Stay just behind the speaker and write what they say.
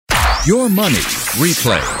Your Money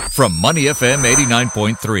Replay from Money FM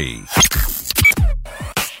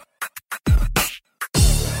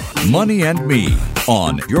 89.3. Money and Me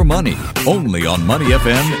on Your Money, only on Money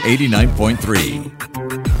FM 89.3.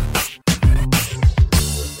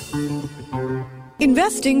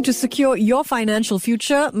 Investing to secure your financial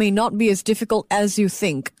future may not be as difficult as you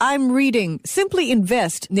think. I'm reading Simply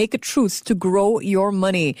Invest, Naked Truths to Grow Your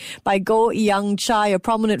Money by Goh Yang Chai, a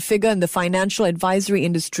prominent figure in the financial advisory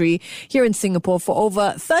industry here in Singapore for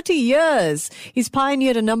over 30 years. He's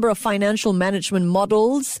pioneered a number of financial management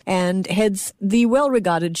models and heads the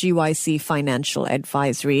well-regarded GYC Financial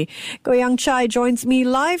Advisory. Goh Yang Chai joins me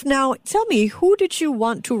live now. Tell me, who did you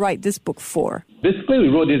want to write this book for? Basically, we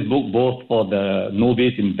wrote this book both for the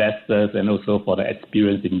novice investors and also for the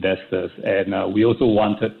experienced investors. And we also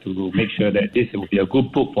wanted to make sure that this will be a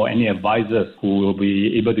good book for any advisors who will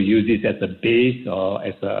be able to use this as a base or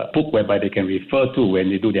as a book whereby they can refer to when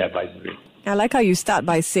they do their advisory. I like how you start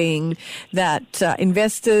by saying that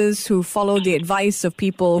investors who follow the advice of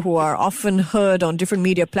people who are often heard on different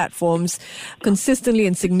media platforms consistently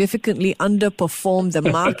and significantly underperform the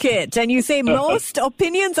market. And you say most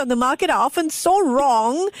opinions on the market are often so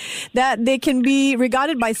wrong that they can be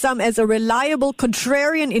regarded by some as a reliable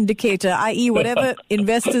contrarian indicator, i.e. whatever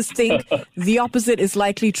investors think, the opposite is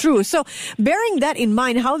likely true. So bearing that in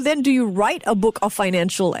mind, how then do you write a book of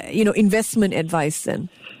financial, investment advice then?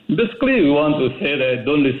 Basically, we want to say that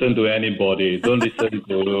don't listen to anybody. Don't listen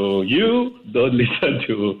to you. Don't listen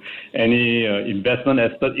to any investment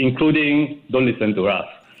expert, including don't listen to us.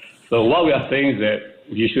 So what we are saying is that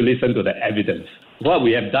you should listen to the evidence. What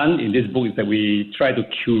we have done in this book is that we try to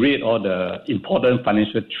curate all the important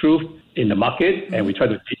financial truth in the market, and we try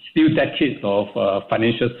to distill decades of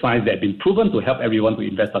financial science that have been proven to help everyone to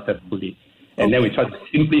invest successfully. And then we try to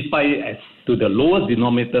simplify it as to the lowest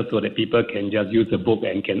denominator so that people can just use the book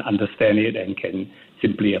and can understand it and can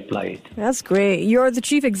simply apply it. That's great. You're the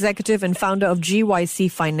chief executive and founder of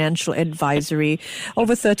GYC Financial Advisory,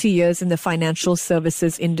 over 30 years in the financial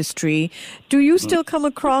services industry. Do you still come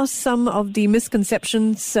across some of the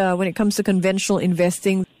misconceptions when it comes to conventional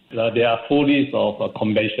investing? There are follies of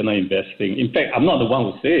conventional investing. In fact, I'm not the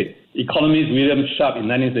one who said it. Economist William Sharpe in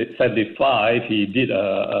 1975, he did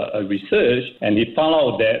a research and he found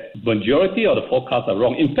out that majority of the forecasts are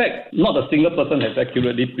wrong. In fact, not a single person has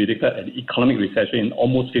accurately predicted an economic recession in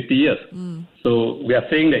almost 50 years. So we are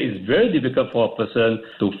saying that it's very difficult for a person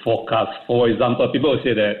to forecast. For example, people will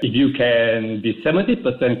say that if you can be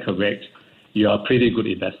 70% correct, you are pretty good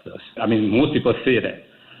investors. I mean, most people say that.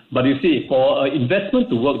 But you see, for investment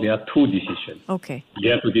to work, there are two decisions. Okay.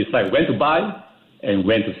 You have to decide when to buy and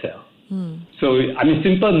when to sell. So,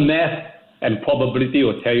 simple math and probability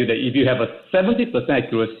will tell you that if you have a 70%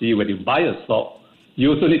 accuracy when you buy a stock,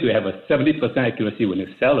 you also need to have a 70% accuracy when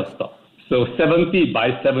you sell a stock. So 70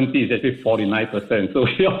 by 70 is actually 49%. So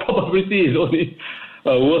your probability is only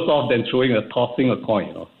worse off than tossing a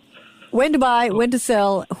coin, When to buy, when to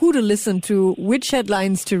sell, who to listen to, which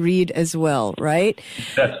headlines to read as well, right?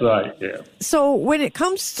 That's right, yeah. So when it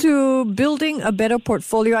comes to building a better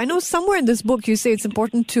portfolio, I know somewhere in this book you say it's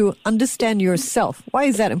important to understand yourself. Why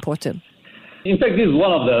is that important? In fact, this is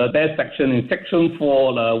one of the best sections. In Section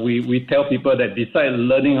 4, we tell people that besides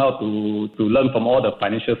learning how to learn from all the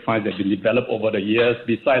financial science that have been developed over the years,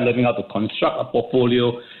 besides learning how to construct a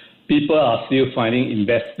portfolio, people are still finding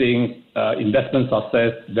investment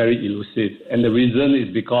success very elusive. And the reason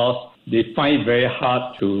is because they find it very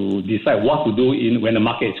hard to decide what to do when the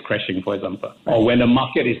market is crashing, for example, or when the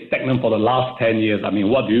market is stagnant for the last 10 years.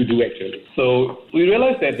 What do you do actually? So we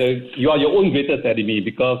realize that you are your own greatest enemy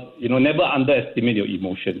because, never underestimate your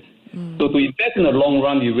emotions. So to invest in the long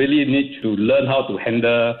run, you really need to learn how to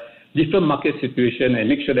handle different market situation and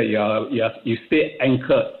make sure that you stay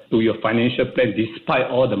anchored to your financial plan despite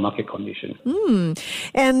all the market conditions.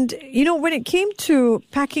 And, when it came to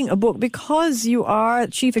packing a book, because you are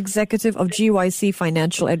chief executive of GYC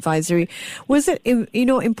Financial Advisory, was it,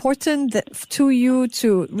 important to you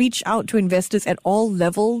to reach out to investors at all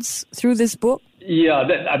levels through this book? Yeah,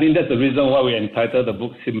 that's the reason why we entitled the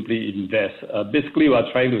book Simply Invest. Basically,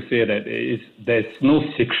 we're trying to say that there's no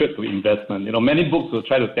secret to investment. Many books will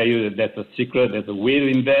try to tell you that there's a secret, there's a way to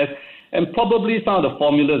invest, and probably some of the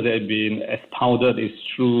formulas that have been expounded is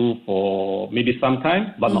true for maybe some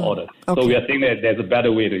time, but not others. Okay. So we are saying that there's a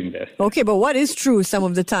better way to invest. Okay, but what is true some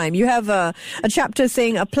of the time? You have a chapter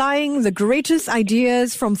saying applying the greatest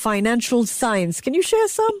ideas from financial science. Can you share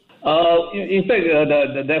some? In fact,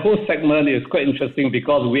 the whole segment is quite interesting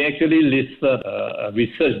because we actually listed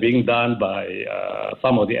research being done by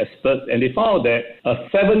some of the experts, and they found that a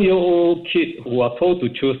 7-year-old kid who are told to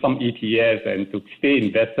choose some ETFs and to stay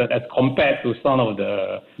invested as compared to some of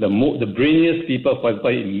the brainiest people, for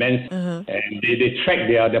example, in Mensa, and they track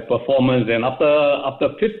their performance, and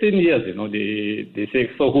after 15 years, they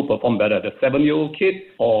say, so who performed better, the 7-year-old kid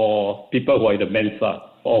or people who are in the Mensa?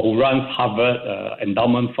 Or who runs Harvard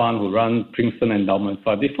Endowment Fund, who runs Princeton Endowment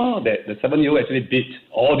Fund, they found that the 7-year-old actually beat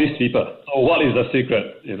all these people. So what is the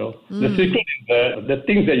secret? The secret is the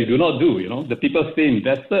things that you do not do. The people stay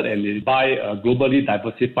invested and they buy a globally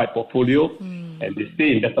diversified portfolio and they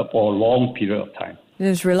stay invested for a long period of time.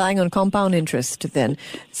 It's relying on compound interest then.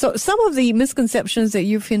 So some of the misconceptions that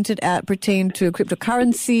you've hinted at pertain to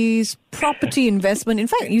cryptocurrencies, property investment. In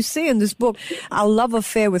fact, you say in this book, our love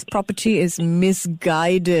affair with property is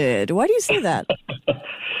misguided. Why do you say that?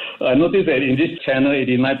 I noticed that in this channel,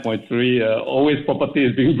 89.3, always property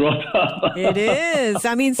is being brought up. It is.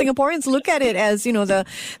 I mean, Singaporeans look at it as, the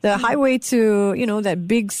highway to, that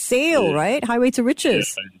big sale, right? Highway to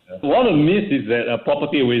riches. One of the myths is that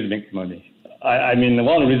property always makes money. I mean,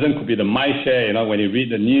 one of the reasons could be the mindshare, when you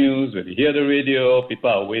read the news, when you hear the radio, people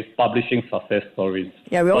are always publishing success stories.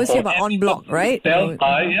 Yeah, we always hear about en bloc, right? Sell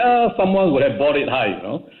high, someone would have bought it high,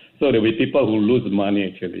 So there will be people who lose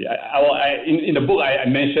money, actually. In the book, I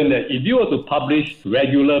mentioned that if you were to publish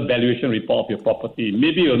regular valuation report of your property,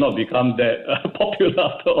 maybe you'll not become that popular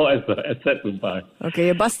after all as an asset to buy. Okay,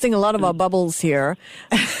 you're busting a lot of our bubbles here.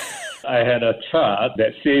 I had a chart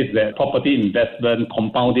that says that property investment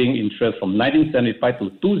compounding interest from 1975 to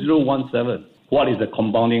 2017. What is the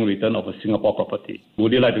compounding return of a Singapore property?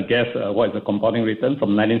 Would you like to guess what is the compounding return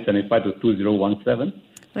from 1975 to 2017?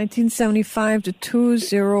 1975 to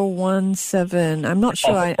 2017. I'm not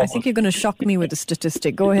sure. I think you're going to shock me with the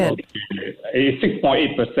statistic. Go ahead. It's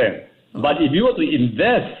 6.8%. But if you were to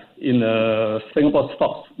invest in the Singapore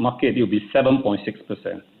stock market, it would be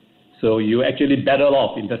 7.6%. So you're actually better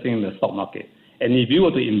off investing in the stock market. And if you were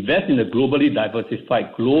to invest in the globally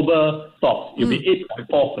diversified global stocks, it would be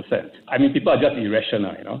 8.4%. I mean, people are just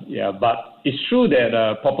irrational, Yeah, but it's true that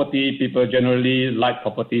property, people generally like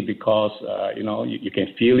property because, you can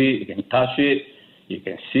feel it, you can touch it, you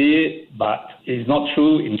can see it, but it's not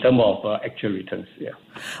true in terms of actual returns. Yeah.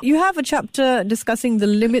 You have a chapter discussing the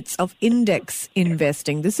limits of index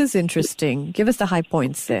investing. This is interesting. Give us the high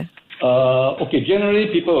points there. Generally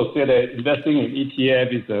people will say that investing in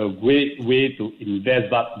ETF is a great way to invest,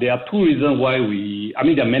 but there are two reasons why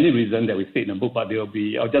there are many reasons that we state in the book, but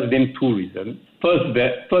I'll just name two reasons. First is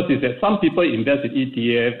that some people invest in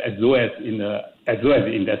ETF as well as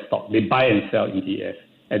they invest stock. They buy and sell ETF.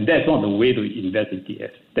 And that's not the way to invest in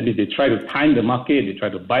ETF. That means they try to time the market, they try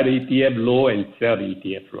to buy the ETF low and sell the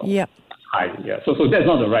ETF low. Yep. High. Yeah. So that's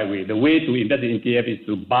not the right way. The way to invest in ETF is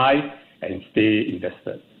to buy and stay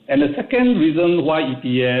invested. And the second reason why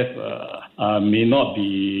ETF may not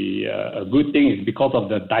be a good thing is because of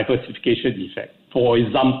the diversification effect. For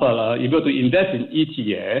example, if you were to invest in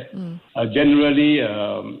ETF, generally,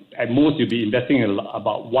 at most, you'll be investing in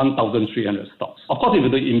about 1,300 stocks. Of course, if you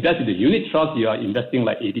were to invest in the unit trust, you are investing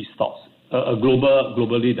like 80 stocks, a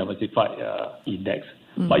globally diversified index.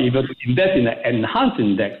 But if you were to invest in an enhanced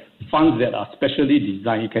index, funds that are specially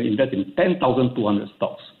designed, you can invest in 10,200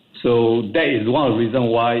 stocks. So that is one of the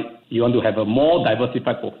reasons why you want to have a more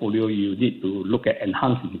diversified portfolio. You need to look at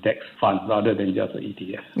enhanced index funds rather than just an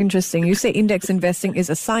ETF. Interesting. You say index investing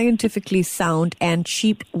is a scientifically sound and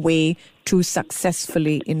cheap way to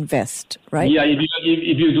successfully invest, right? Yeah,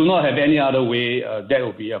 if you do not have any other way, that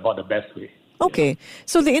will be about the best way. Okay.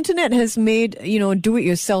 So the internet has made,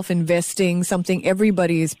 do-it-yourself investing something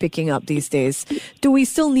everybody is picking up these days. Do we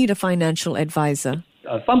still need a financial advisor?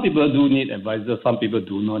 Some people do need advisors, some people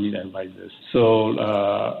do not need advisors. So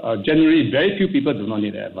generally, very few people do not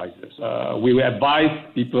need advisors. We will advise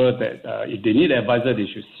people that if they need an advisor, they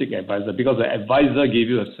should seek an advisor because the advisor gives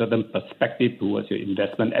you a certain perspective towards your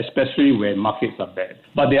investment, especially when markets are bad.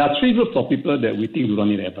 But there are three groups of people that we think do not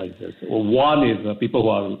need advisors. One is people who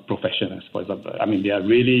are professionals, for example. I mean, they are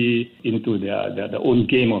really into their own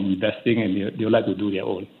game of investing and they like to do their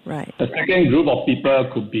own. Right. The second group of people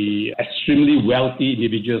could be extremely wealthy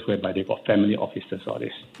individuals whereby they've got family offices or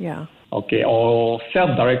this. Yeah. Okay, or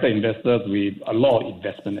self-directed investors with a lot of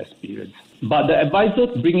investment experience. But the advisors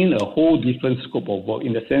bring in a whole different scope of work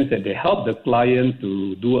in the sense that they help the client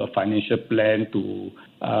to do a financial plan to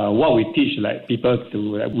what we teach like people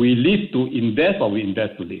to, we live to invest or we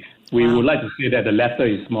invest to live. We would like to say that the latter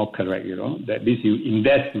is more correct, that this you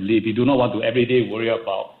invest to live. You do not want to every day worry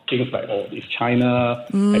about things like, is China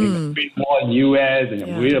having a trade war in US, and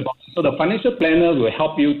you're worried about. So the financial planner will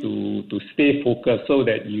help you to stay focused so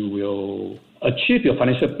that you will achieve your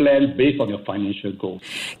financial plan based on your financial goals.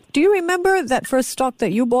 Do you remember that first stock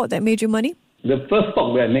that you bought that made you money? The first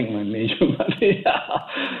stock where I make my major money,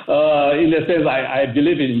 in the sense I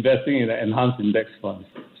believe in investing in the enhanced index funds.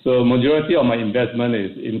 So majority of my investment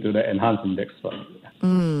is into the enhanced index fund.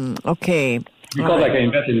 Okay. Because I can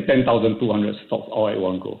invest in 10,200 stocks all at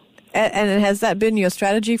one go. And has that been your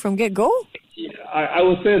strategy from get-go? I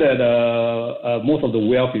would say that most of the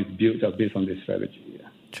wealth is built based on this strategy. Yeah.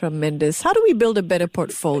 Tremendous. How do we build a better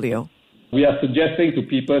portfolio? We are suggesting to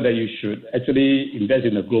people that you should actually invest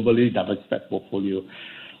in a globally diversified portfolio.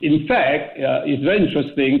 In fact, it's very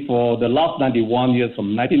interesting for the last 91 years,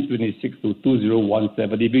 from 1926 to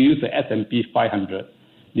 2017, if you use the S&P 500,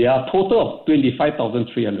 there are a total of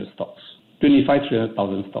 25,300 stocks.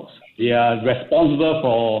 25,000 stocks. They are responsible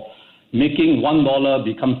for making $1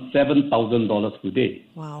 become $7,000 per day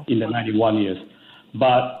in the 91 years.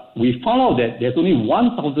 But we found out that there's only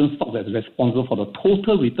 1,000 stocks that's responsible for the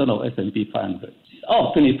total return of S&P 500. Out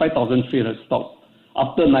of 25,300 stocks,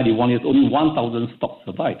 after 91 years, only 1,000 stocks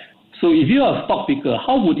survive. So if you are a stock picker,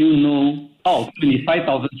 how would you know out of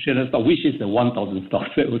 25,300 stocks, which is the 1,000 stocks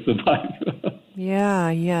that will survive?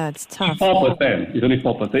 Yeah, it's tough. 4%. It's only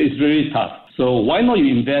 4%. It's really tough. So why not you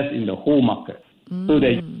invest in the whole market so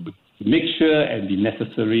that you make sure and be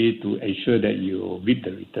necessary to ensure that you reap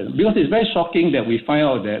the return? Because it's very shocking that we find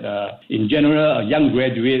out that in general, a young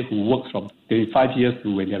graduate who works from 35 years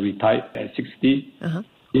to when they're retired at 60,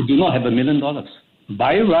 they do not have $1 million.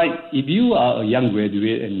 By right, if you are a young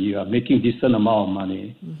graduate and you are making decent amount of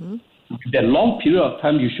money, that long period of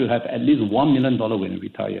time, you should have at least $1 million when you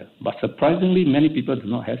retire. But surprisingly, many people do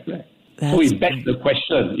not have that. So it begs the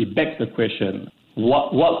question,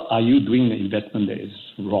 what are you doing in the investment that is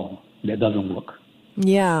wrong, that doesn't work?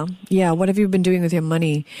 Yeah. What have you been doing with your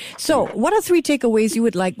money? So what are 3 takeaways you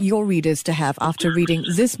would like your readers to have after reading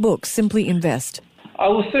this book, Simply Invest? I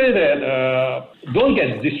would say that don't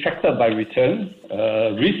get distracted by return.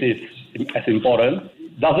 Risk is as important.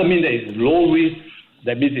 Doesn't mean that it's low risk.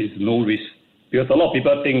 That means it's no risk. Because a lot of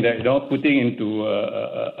people think that putting into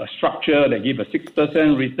a structure that gives a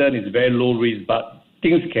 6% return is very low risk, but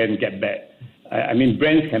things can get bad. I mean,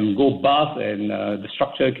 brands can go bust, and the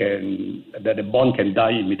structure the bond can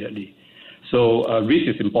die immediately. So risk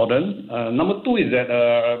is important. Number 2 is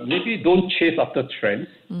that maybe don't chase after trends.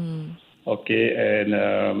 Okay, and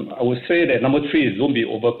I would say that number 3 is don't be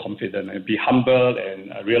overconfident and be humble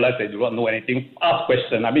and realize that you don't know anything. Ask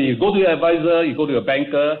questions. I mean, you go to your advisor, you go to your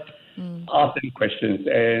banker, ask them questions.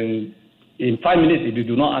 And in 5 minutes, if you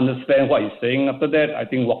do not understand what he's saying, after that, I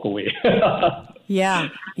think walk away. Yeah.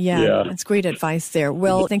 That's great advice there.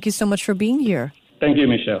 Well, thank you so much for being here. Thank you,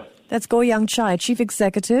 Michelle. That's Goh Yang Chai, Chief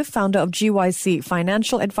Executive, founder of GYC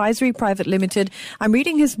Financial Advisory Private Limited. I'm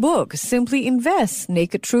reading his book, Simply Invest,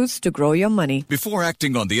 Naked Truths to Grow Your Money. Before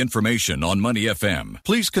acting on the information on Money FM,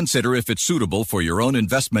 please consider if it's suitable for your own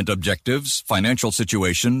investment objectives, financial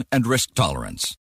situation, and risk tolerance.